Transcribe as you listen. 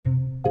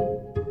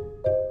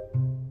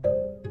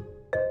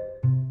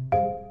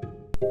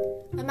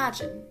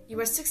Imagine you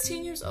are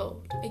 16 years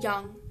old, a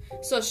young,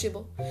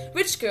 sociable,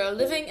 rich girl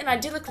living an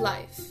idyllic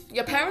life.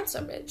 Your parents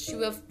are rich,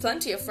 you have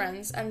plenty of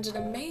friends, and an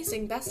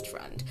amazing best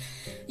friend.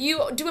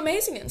 You do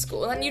amazing in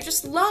school, and you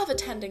just love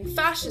attending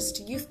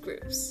fascist youth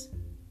groups.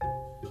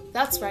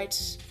 That's right,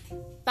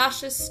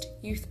 fascist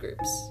youth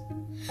groups.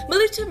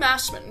 Melita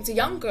Maschmann is a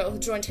young girl who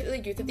joined Hitler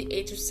Youth at the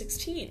age of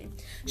 16.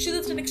 She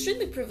lived an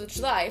extremely privileged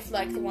life,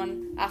 like the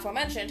one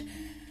aforementioned,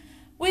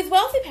 with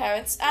wealthy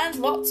parents and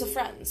lots of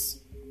friends.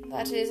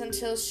 That is,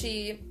 until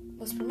she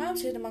was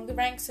promoted among the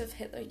ranks of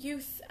Hitler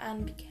Youth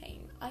and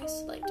became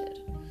isolated.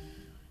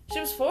 She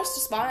was forced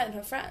to spy on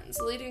her friends,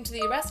 leading to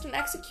the arrest and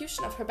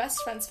execution of her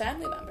best friend's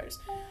family members.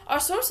 Our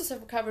sources have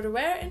recovered a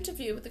rare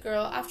interview with the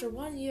girl after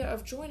 1 year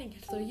of joining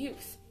Hitler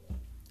Youth.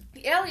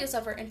 The alias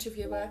of her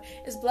interviewer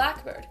is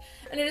Blackbird,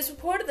 and it is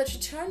reported that she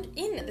turned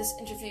in this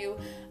interview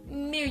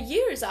mere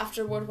years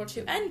after World War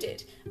II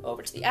ended,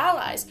 over to the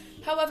Allies.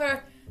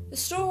 However, the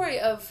story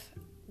of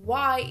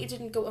why it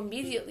didn't go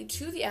immediately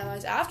to the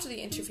Allies after the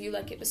interview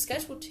like it was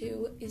scheduled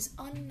to is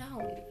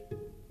unknown.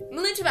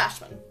 Melita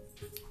Maschmann,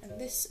 and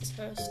this is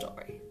her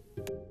story.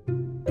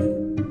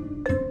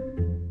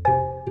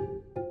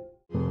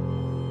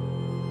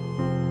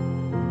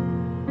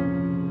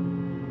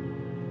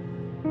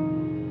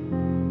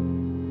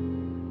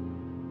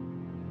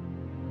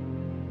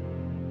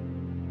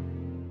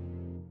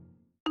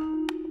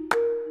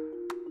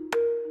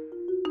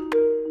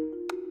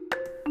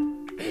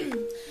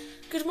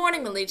 Good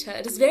morning, Melita.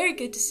 It is very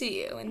good to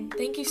see you, and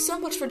thank you so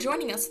much for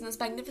joining us on this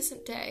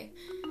magnificent day.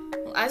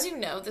 Well, as you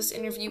know, this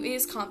interview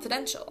is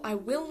confidential. I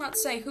will not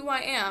say who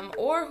I am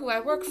or who I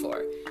work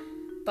for,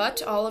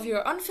 but all of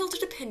your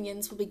unfiltered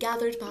opinions will be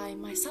gathered by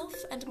myself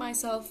and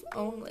myself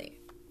only.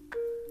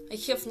 I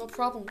have no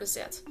problem with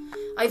that.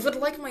 I would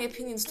like my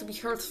opinions to be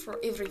heard for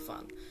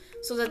everyone,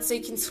 so that they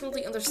can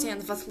truly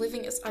understand what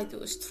living as I do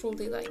is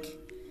truly like.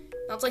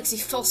 Not like the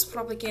false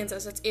propaganda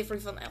that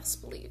everyone else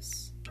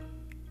believes.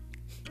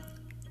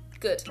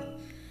 Good.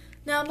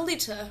 Now,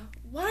 Melita,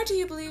 why do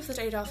you believe that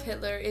Adolf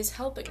Hitler is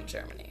helping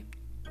Germany?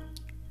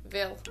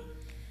 Well,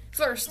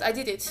 first, I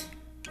did it,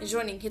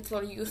 joining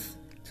Hitler Youth,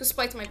 to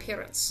spite my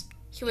parents.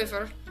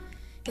 However,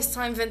 as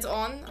time went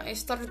on, I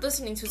started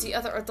listening to the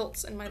other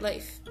adults in my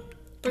life,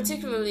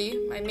 particularly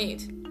my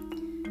maid.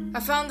 I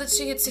found that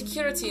she had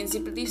security in the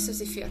beliefs of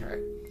the Führer.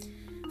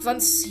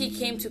 Once he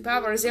came to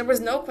power, there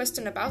was no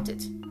question about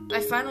it. I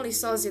finally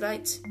saw the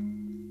light.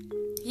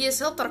 He has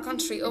helped our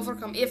country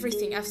overcome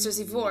everything after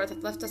the war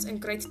that left us in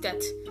great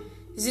debt.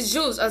 The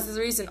Jews are the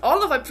reason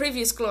all of our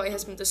previous glory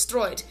has been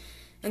destroyed,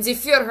 and the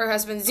Führer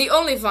has been the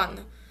only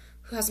one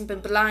who hasn't been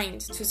blind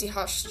to the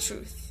harsh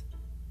truth.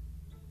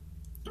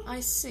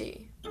 I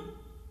see.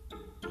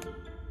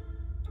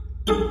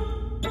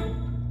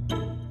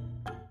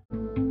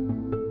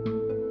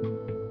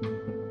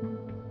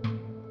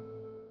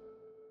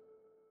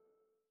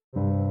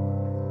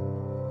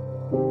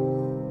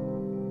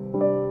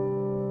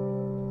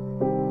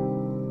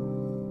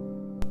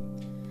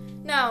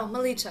 Now,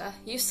 Melita,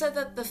 you said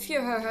that the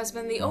Führer has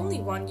been the only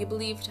one you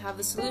believe to have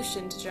the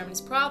solution to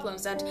Germany's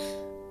problems, and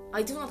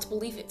I do not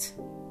believe it.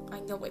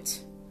 I know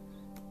it.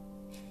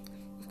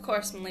 Of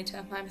course,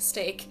 Melita, my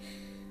mistake.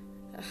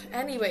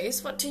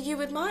 Anyways, what do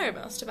you admire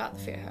most about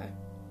the Führer?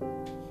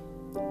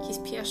 His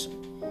passion.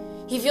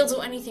 He will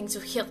do anything to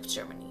help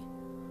Germany.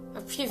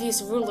 Our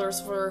previous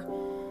rulers were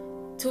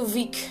too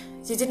weak.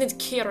 They didn't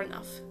care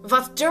enough.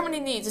 What Germany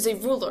needs is a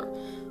ruler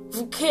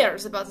who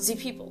cares about the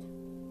people.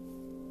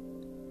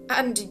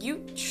 And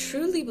you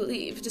truly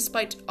believe,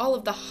 despite all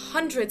of the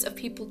hundreds of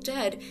people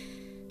dead,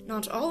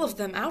 not all of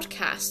them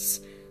outcasts,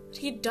 that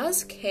he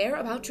does care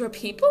about your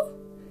people?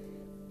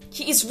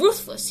 He is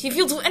ruthless. He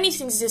will do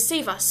anything to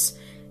save us.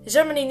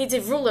 Germany needs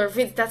a ruler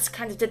with that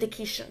kind of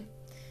dedication.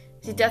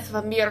 The death of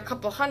a mere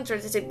couple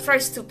hundred is a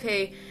price to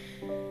pay.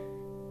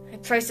 A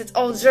price that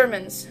all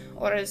Germans,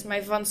 or as my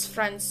once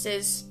friend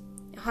says,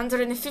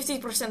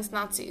 150%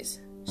 Nazis,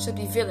 should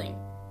be willing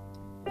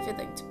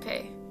to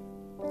pay.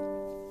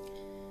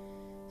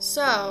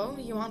 So,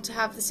 you want to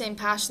have the same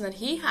passion that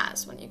he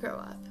has when you grow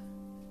up.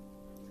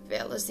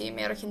 Well, as the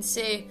Americans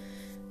say,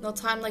 no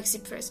time like the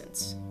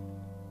present.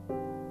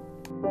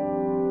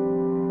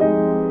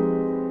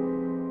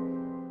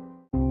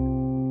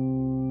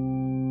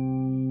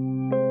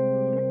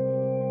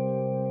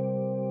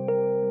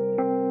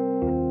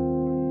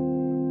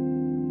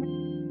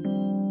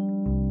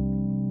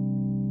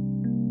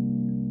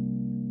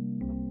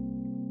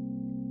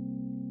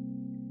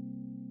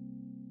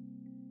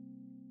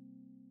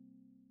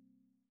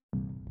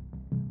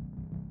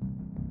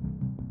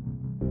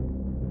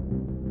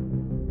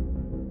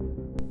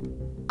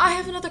 I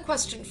have another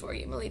question for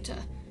you, Melita.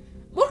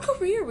 What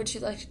career would you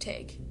like to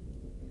take?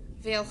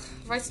 Well,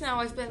 right now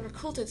I've been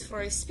recruited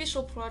for a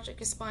special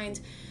project assigned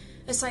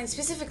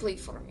specifically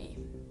for me.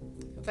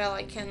 Well,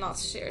 I cannot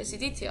share the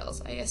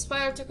details. I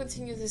aspire to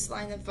continue this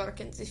line of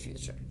work in the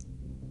future.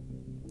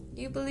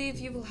 You believe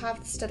you will have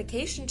this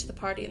dedication to the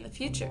party in the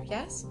future,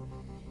 yes?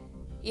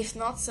 If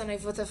not, then I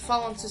would have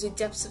fallen to the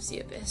depths of the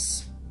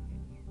abyss.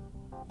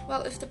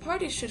 Well, if the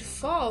party should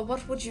fall,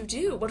 what would you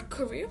do? What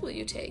career will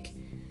you take?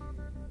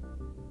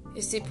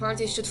 If the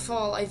party should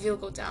fall, I will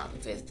go down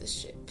with the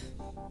ship.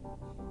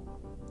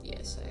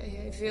 Yes,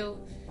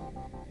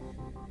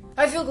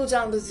 I will go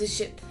down with the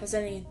ship, as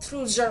any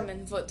true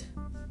German would.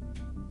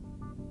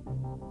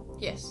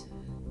 Yes.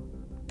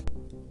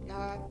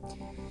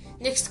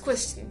 Next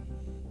question,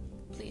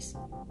 please.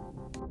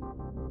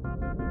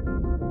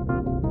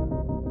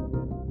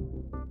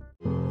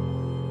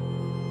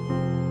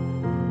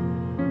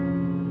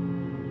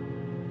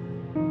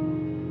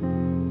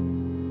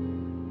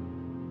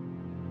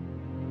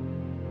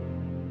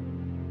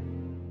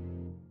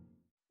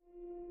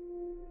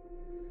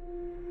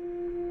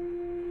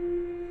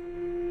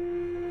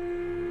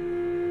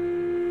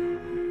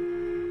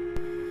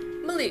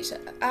 Melita,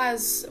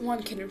 as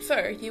one can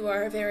infer, you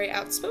are very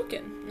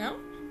outspoken, no?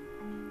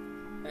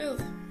 Well,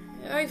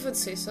 I would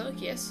say so,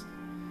 yes.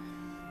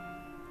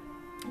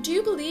 Do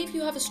you believe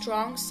you have a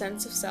strong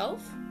sense of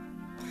self?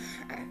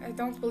 I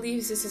don't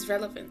believe this is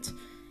relevant.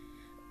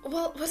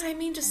 Well, what I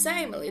mean to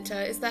say,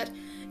 Melita, is that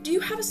do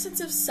you have a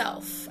sense of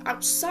self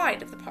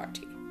outside of the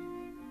party?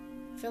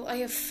 Well, I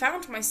have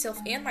found myself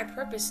and my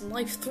purpose in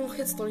life through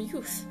Hitler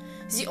Youth.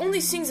 The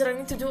only things that I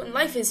need to do in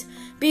life is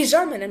be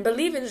German and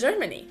believe in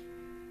Germany.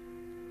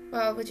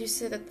 Well, would you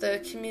say that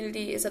the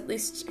community is at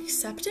least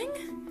accepting?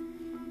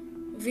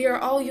 We are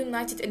all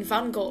united in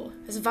one goal,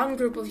 as one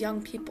group of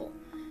young people.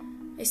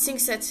 I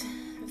think that,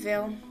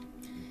 well,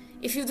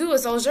 if you do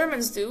as all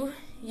Germans do,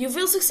 you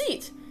will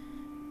succeed.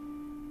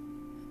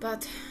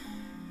 But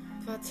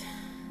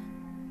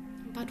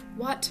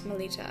what,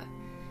 Melita?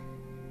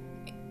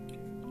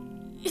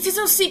 It is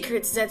no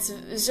secret that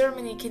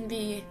Germany can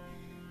be,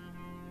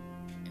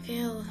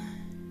 well,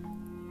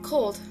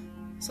 cold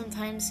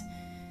sometimes.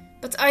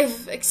 But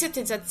I've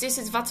accepted that this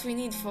is what we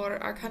need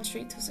for our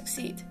country to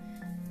succeed.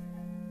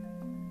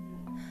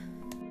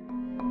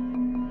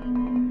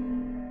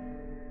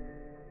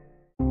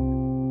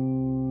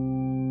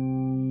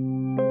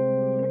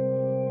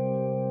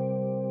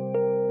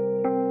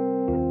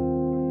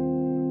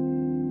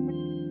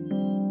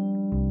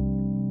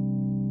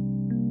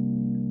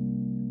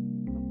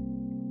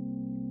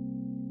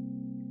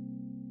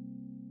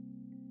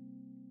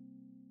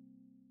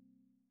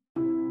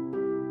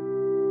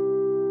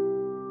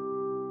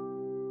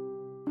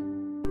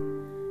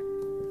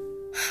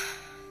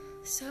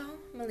 So,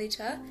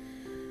 Melita,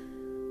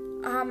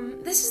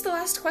 this is the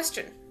last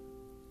question.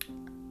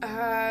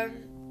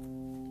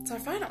 It's our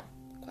final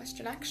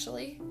question,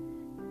 actually.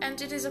 And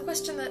it is a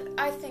question that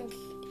I think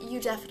you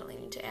definitely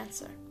need to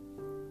answer.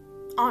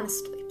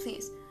 Honestly,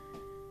 please.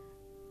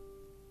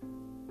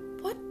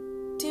 What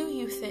do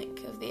you think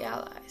of the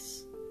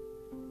Allies?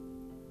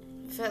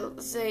 Well,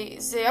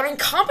 they are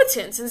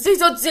incompetent, and they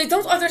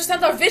don't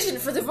understand our vision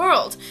for the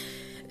world.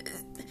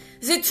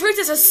 They treat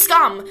us as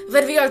scum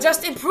when we are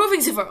just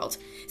improving the world.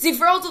 The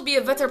world will be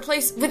a better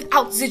place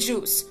without the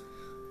Jews.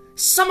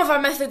 Some of our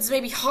methods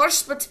may be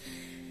harsh, but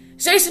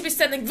they should be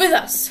standing with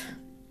us,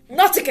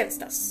 not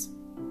against us.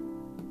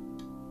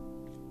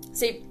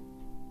 They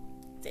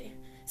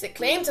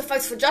claim to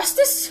fight for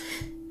justice,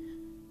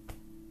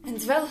 and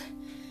well,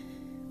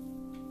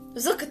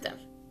 look at them.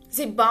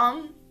 They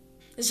bomb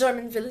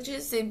German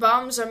villages, they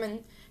bomb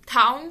German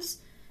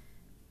towns.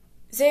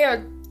 They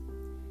are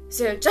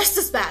just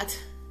as bad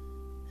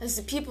as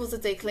the people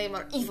that they claim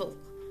are evil.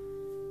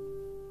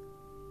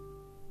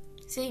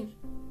 See,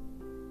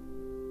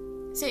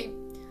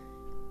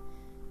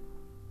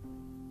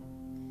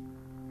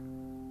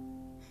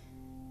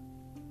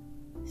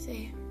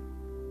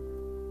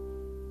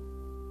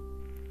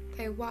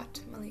 they what,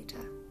 Melita?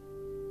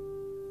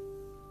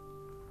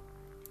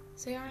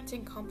 They aren't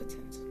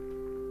incompetent.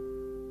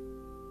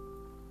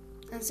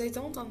 And they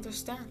don't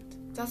understand.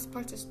 That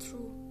part is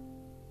true.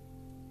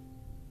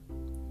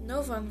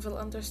 No one will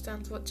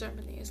understand what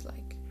Germany is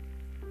like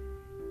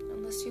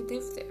unless you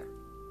live there.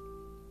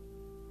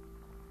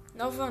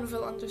 No one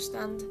will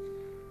understand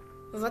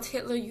what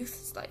Hitler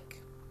Youth is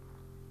like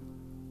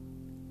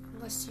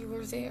unless you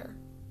were there,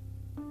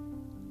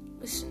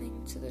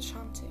 listening to the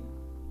chanting,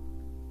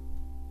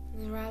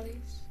 and the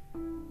rallies,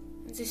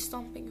 and the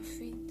stomping of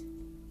feet,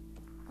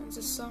 and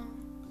the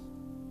songs,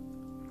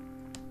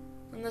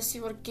 unless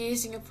you were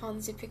gazing upon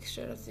the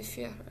picture of the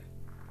Führer,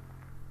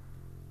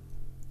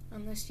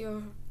 unless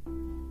you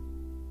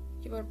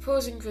are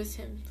posing with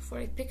him for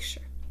a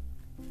picture,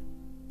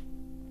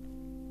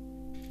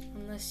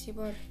 unless you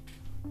are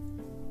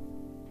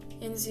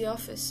in the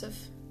office of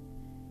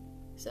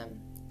them,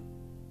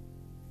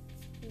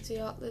 in the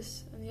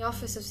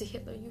office of the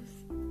Hitler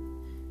Youth,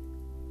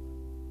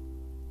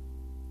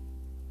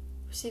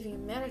 receiving a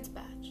merit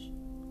badge.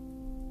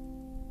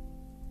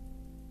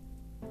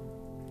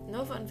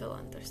 No one will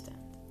understand.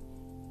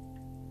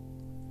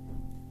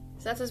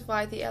 That is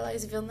why the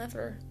Allies will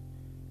never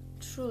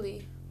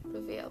truly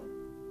prevail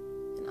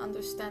in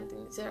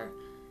understanding their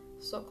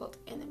so-called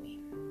enemy.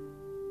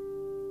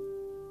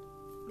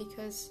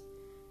 Because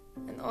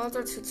in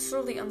order to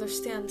truly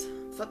understand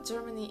what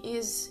Germany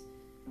is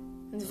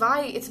and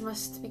why it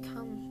must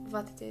become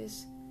what it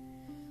is,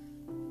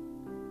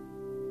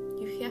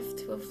 You have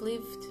to have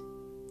lived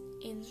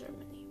in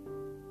Germany.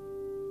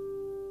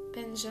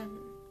 Been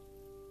German.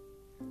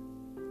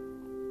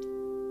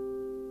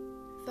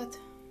 But,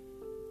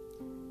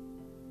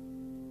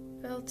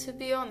 well, to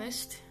be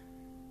honest,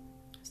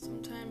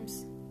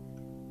 sometimes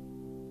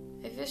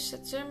I wish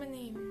that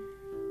Germany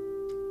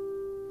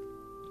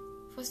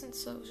wasn't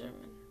so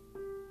German.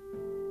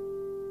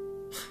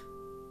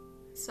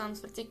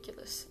 Sounds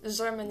ridiculous.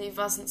 Germany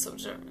wasn't so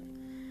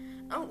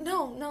German. Oh,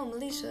 no,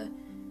 Melita.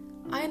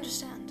 I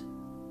understand.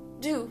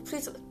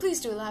 Please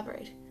do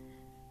elaborate.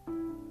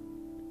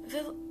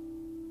 Well,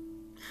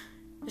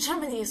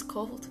 Germany is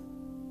cold.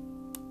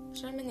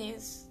 Germany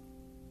is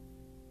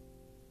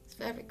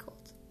very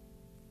cold.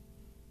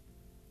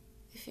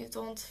 If you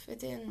don't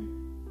fit in,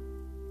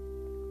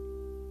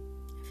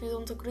 if you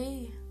don't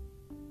agree,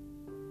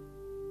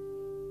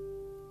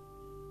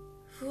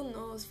 who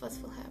knows what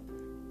will happen.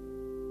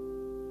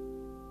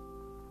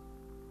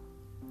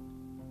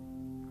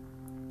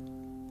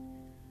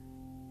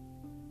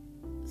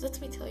 Let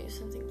me tell you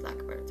something,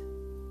 Blackbird.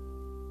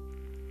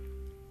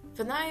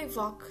 When I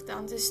walk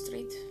down this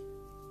street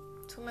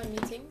to my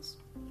meetings,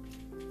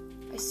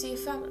 I see a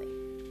family.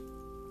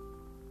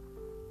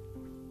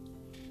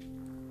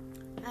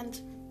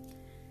 And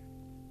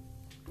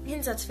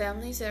in that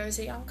family there is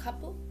a young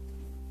couple,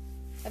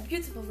 a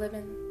beautiful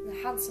woman and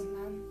a handsome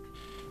man,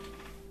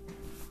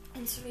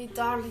 and 3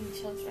 darling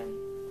children.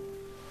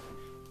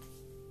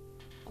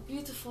 A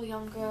beautiful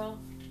young girl,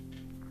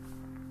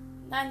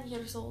 9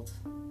 years old.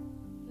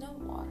 No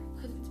more,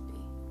 couldn't be.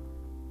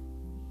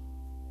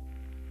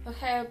 Her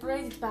hair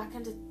braided back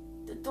into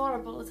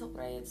adorable little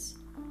braids.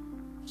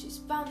 She's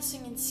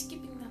bouncing and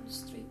skipping down the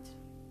street.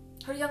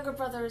 Her younger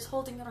brother is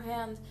holding her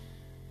hand.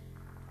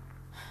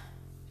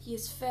 He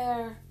is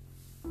fair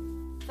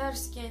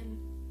skin.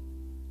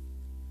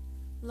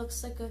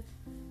 Looks like a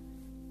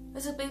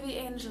little baby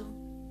angel.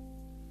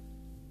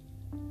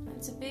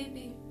 And the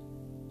baby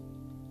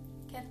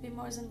can't be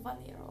more than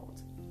 1 year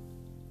old.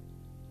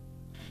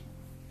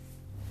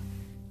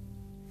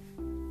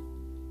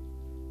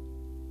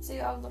 They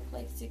all look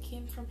like they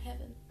came from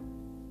heaven.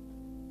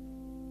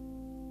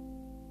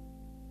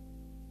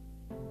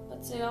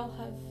 But they all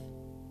have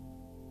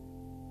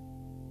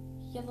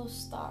yellow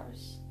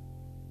stars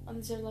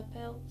on their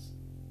lapels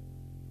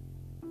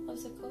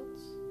of the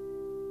coats.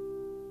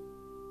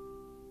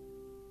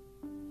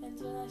 And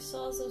when I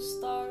saw those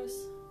stars,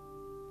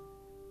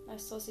 I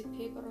saw the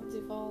paper on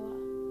the wall,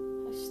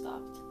 I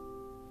stopped.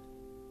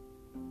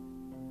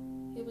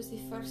 It was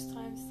the first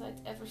time that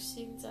I'd ever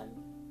seen them.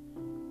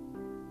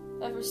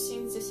 Ever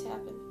seen this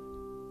happen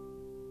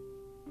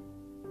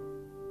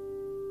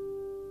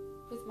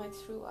with my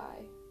true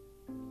eye.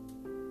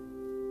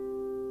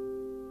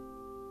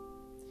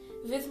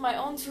 With my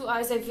own 2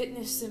 eyes I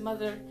witnessed the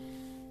mother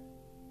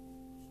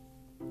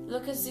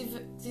look at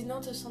the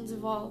notice on the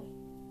wall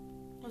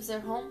of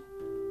their home.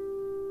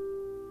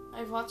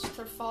 I watched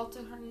her fall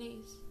to her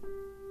knees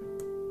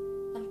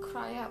and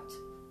cry out,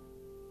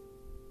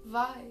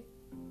 "Why?"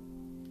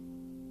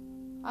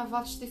 I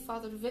watched the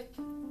father whip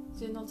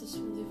the notice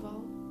from the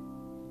wall,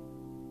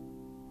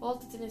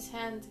 hold it in his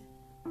hand.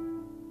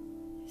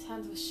 His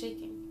hand was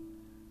shaking.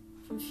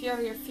 From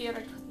fury or fear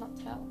I could not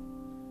tell.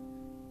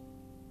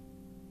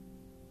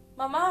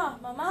 "Mama,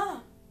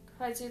 Mama!"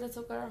 cried the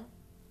little girl.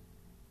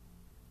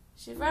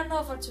 She ran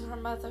over to her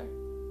mother,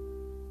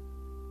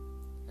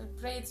 her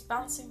braids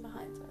bouncing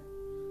behind her.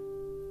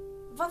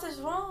 "What is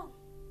wrong?"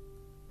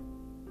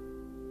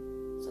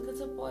 The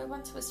little boy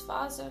went to his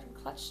father and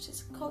clutched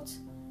his coat.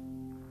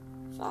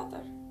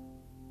 Father,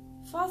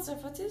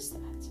 what is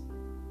that?"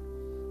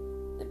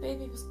 The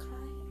baby was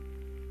crying.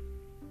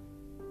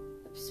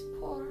 This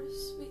poor,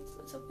 sweet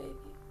little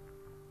baby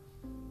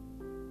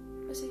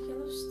with a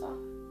yellow star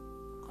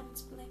on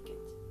its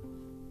blanket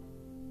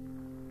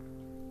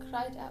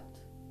cried out.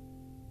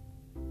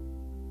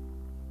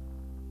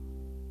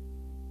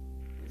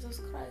 Those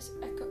cries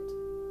echoed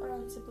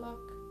around the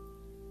block,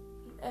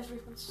 and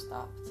everyone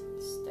stopped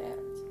and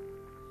stared.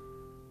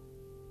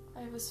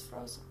 I was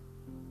frozen.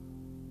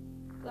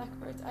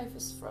 Blackbird, I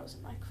was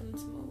frozen. I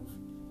couldn't move.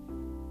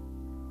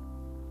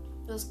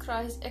 Those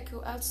cries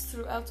echo out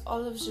throughout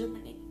all of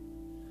Germany.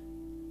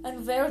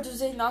 And where do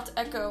they not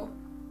echo?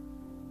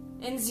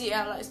 In the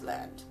Allies'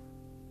 land.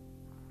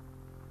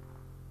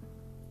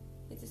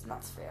 It is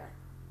not fair.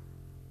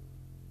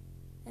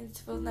 And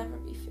it will never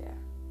be fair.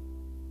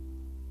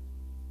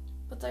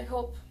 But I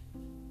hope,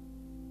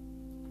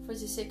 for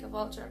the sake of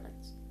all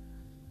Germans,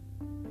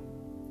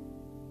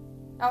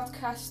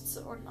 outcasts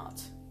or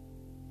not,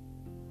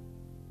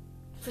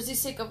 for the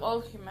sake of all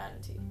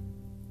humanity,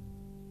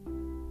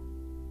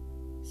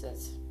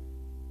 that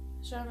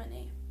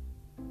Germany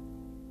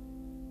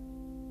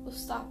will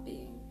stop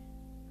being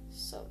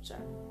so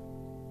German.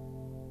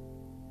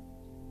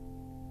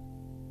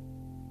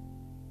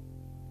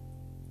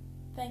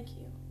 Thank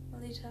you,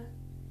 Melita.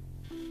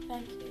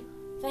 Thank you.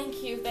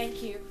 Thank you,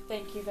 thank you,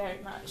 thank you very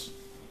much.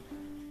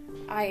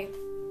 I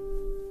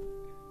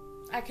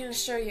can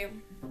assure you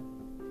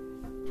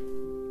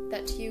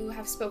that you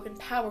have spoken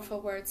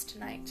powerful words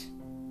tonight,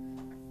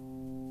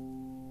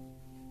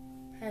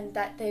 and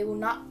that they will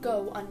not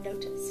go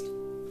unnoticed.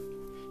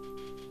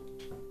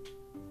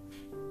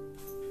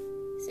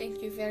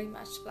 Thank you very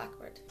much,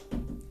 Blackbird.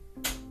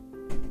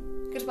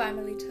 Goodbye,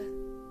 Melita.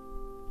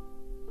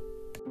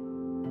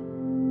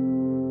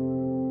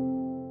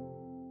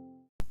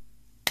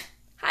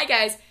 Hi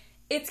guys,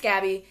 it's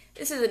Gabby.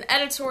 This is an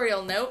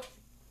editorial note.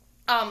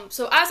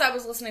 So as I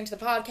was listening to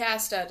the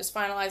podcast, just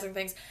finalizing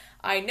things,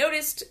 I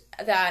noticed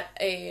that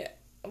a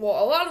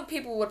lot of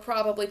people would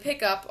probably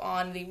pick up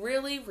on the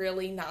really,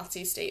 really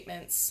Nazi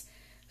statements.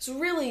 So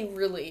really,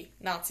 really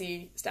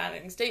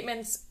Nazi-sounding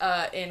statements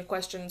in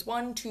questions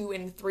 1, 2,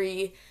 and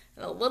 3,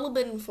 and a little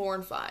bit in 4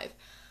 and 5.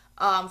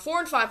 4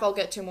 and 5 I'll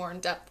get to more in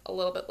depth a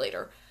little bit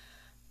later.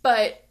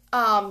 But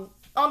on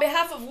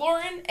behalf of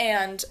Lauren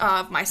and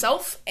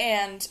myself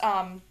and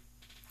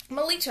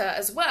Melita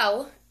as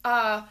well,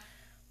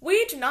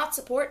 we do not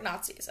support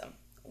Nazism.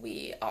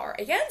 We are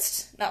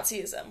against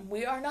Nazism.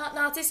 We are not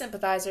Nazi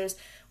sympathizers.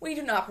 We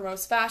do not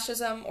promote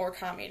fascism or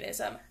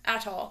communism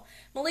at all.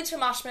 Melita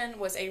Maschmann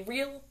was a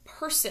real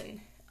person.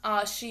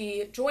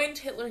 She joined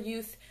Hitler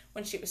Youth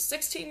when she was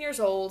 16 years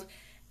old,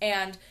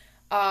 and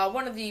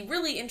one of the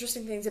really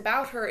interesting things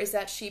about her is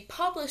that she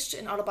published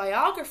an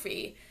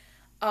autobiography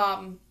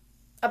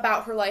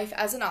about her life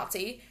as a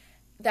Nazi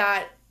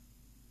that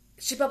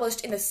she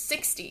published in the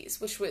 60s,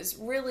 which was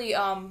really,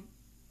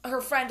 her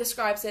friend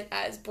describes it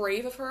as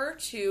brave of her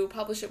to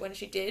publish it when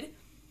she did,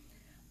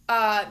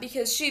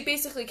 because she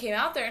basically came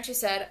out there and she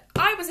said,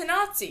 I was a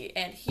Nazi,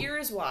 and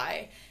here's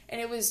why. And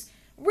it was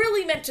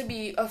really meant to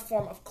be a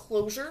form of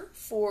closure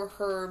for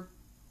her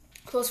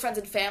close friends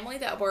and family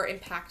that were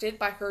impacted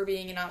by her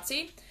being a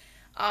Nazi,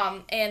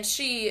 and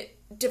she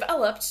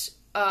developed,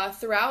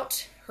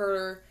 throughout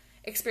her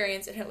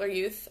experience in Hitler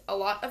Youth, a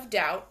lot of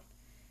doubt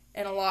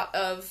and a lot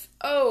of,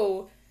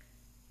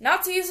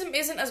 Nazism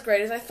isn't as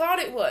great as I thought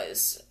it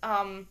was.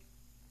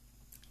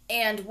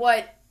 And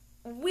what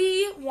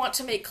we want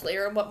to make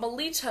clear, and what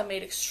Melita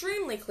made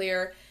extremely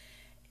clear,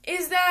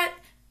 is that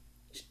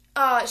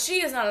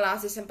she is not a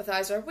Nazi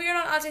sympathizer. We are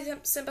not Nazi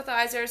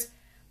sympathizers.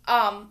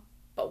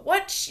 But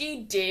what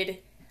she did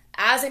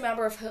as a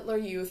member of Hitler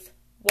Youth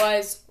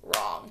was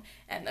wrong.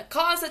 And the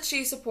cause that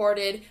she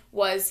supported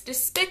was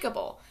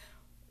despicable.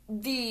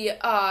 The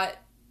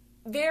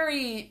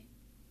very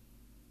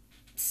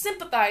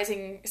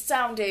sympathizing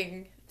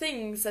sounding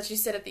things that she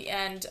said at the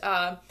end,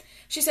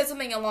 she said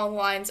something along the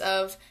lines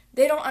of,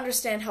 they don't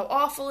understand how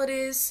awful it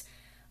is.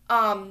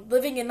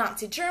 Living in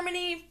Nazi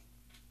Germany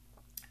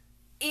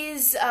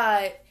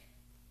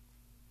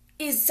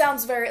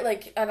sounds very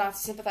like a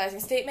Nazi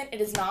sympathizing statement.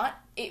 It is not.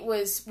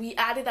 We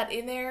added that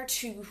in there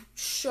to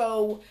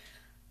show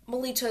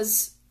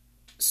Melita's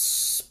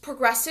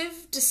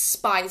progressive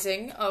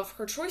despising of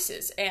her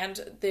choices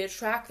and the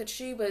track that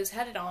she was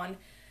headed on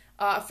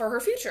for her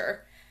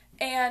future.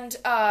 And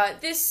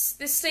this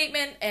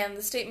statement and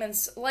the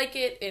statements like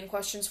it in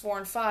questions 4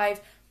 and 5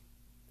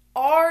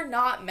 are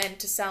not meant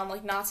to sound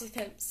like Nazi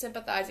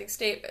sympathizing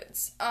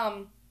statements.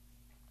 A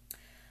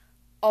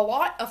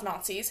lot of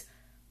Nazis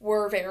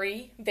were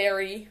very,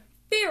 very,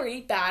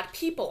 very bad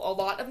people. A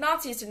lot of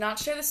Nazis did not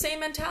share the same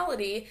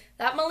mentality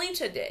that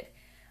Melita did.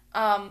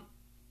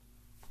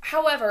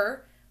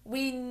 However,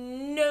 we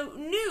know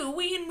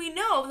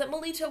that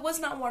Melita was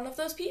not one of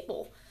those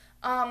people.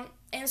 And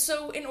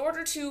so in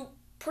order to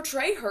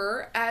portray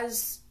her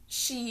as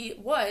she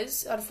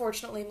was,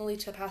 unfortunately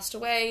Melita passed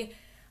away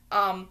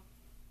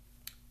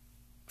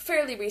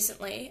fairly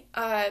recently,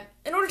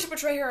 in order to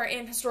portray her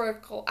in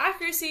historical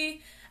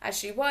accuracy as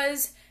she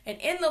was, and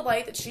in the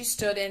light that she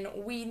stood in,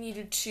 we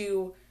needed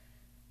to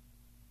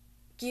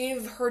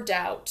give her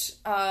doubt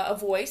a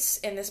voice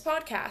in this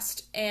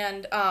podcast.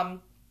 And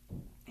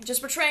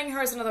just portraying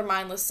her as another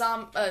mindless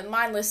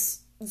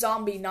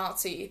zombie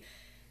Nazi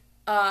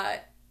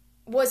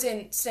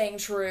wasn't staying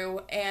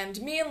true,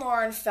 and me and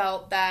Lauren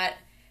felt that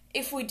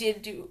if we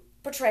did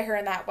portray her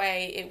in that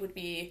way, it would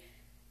be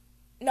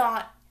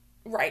not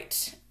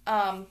right.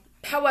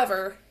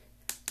 However,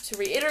 to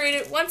reiterate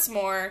it once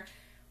more,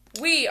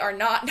 we are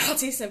not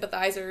Nazi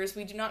sympathizers.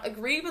 We do not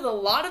agree with a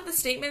lot of the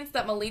statements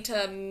that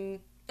Melita,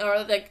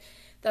 or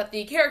that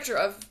the character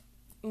of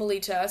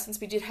Melita, since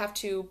we did have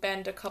to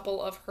bend a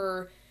couple of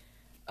her,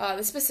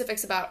 the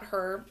specifics about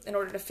her in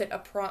order to fit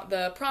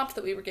the prompt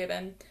that we were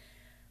given.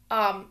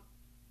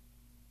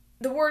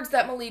 The words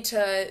that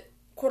Melita,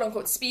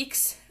 quote-unquote,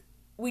 speaks,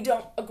 we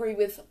don't agree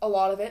with a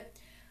lot of it.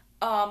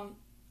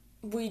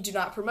 We do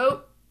not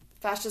promote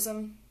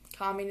fascism,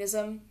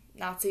 communism,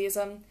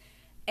 Nazism,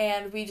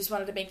 and we just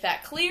wanted to make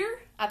that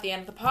clear at the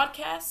end of the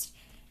podcast,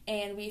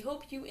 and we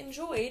hope you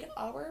enjoyed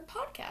our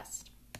podcast.